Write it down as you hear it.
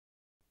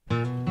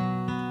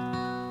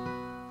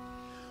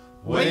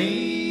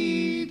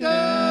way down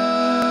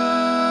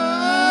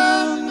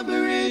the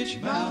Blue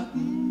Ridge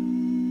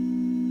Mountains,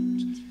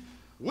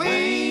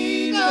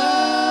 way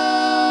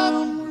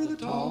down where the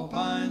tall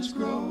pines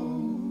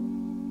grow,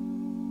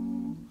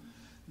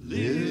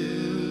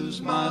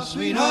 lives my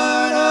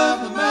sweetheart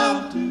of the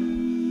mountains.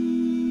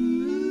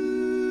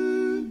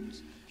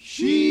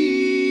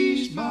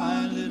 She's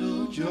my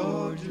little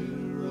Georgia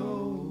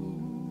Rose.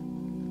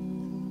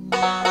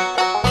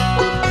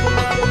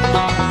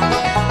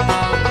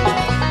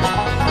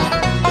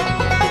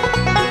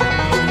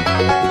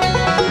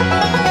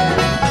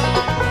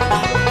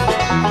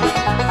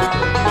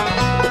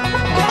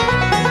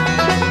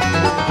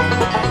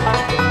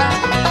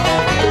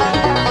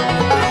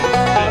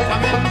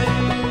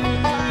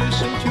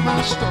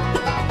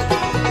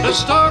 The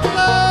story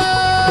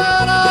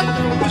that I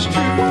know is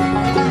true.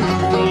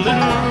 A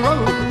little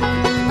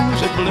rose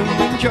that bloomed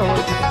in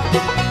Georgia,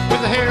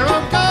 with the hair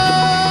of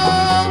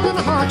gold and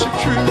the hearts of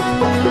true.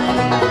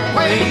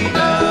 Way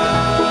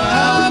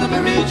down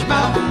the Ridge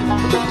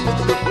Mountains,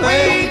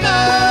 way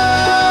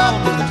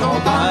down where the tall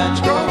pines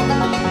grow,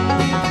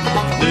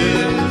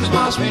 lives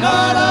my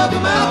sweetheart of the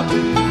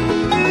mountains.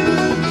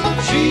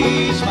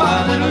 She's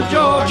my little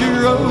Georgia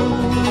Rose.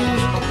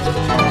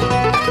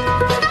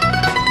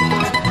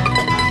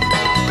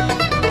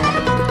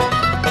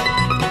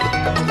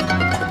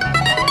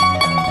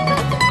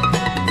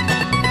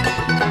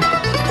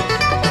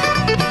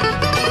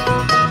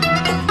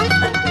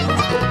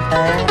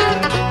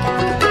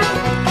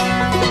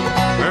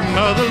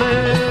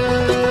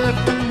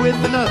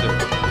 Another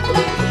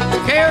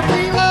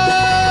carefree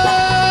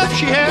life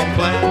she had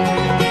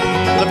planned.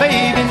 The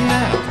baby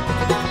now,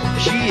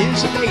 she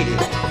is a lady,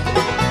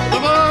 the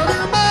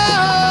mother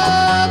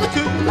mother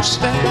couldn't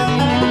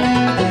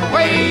stand.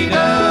 Way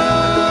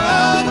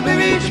down the Blue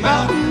Ridge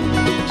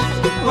Mountains,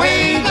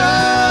 way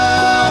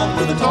down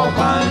where the tall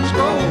pines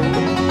grow,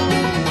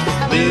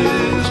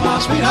 lives my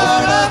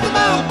sweetheart of the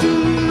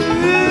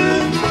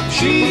mountains.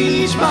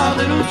 She's my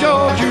little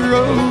Georgia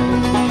Rose.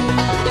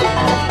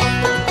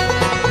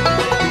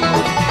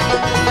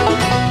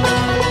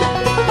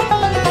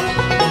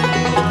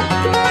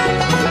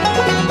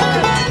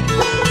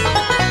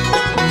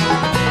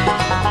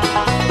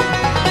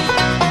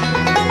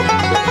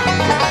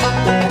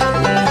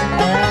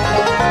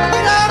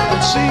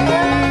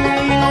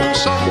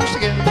 Songs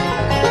together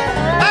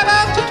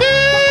about to do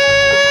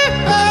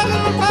a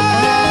little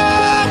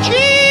fun.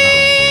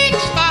 She'd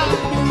smile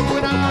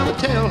when I would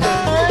tell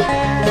her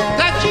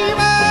that she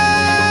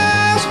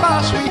was my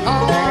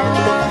sweetheart.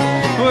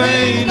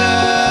 Way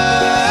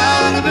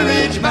down the Blue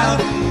Ridge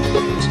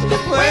Mountains,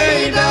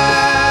 way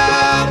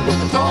down where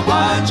the tall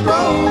pines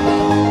grow,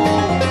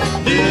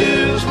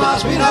 lives my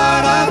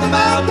sweetheart of the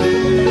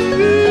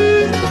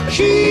mountain.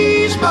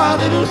 She's my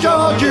little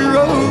Georgia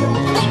Rose.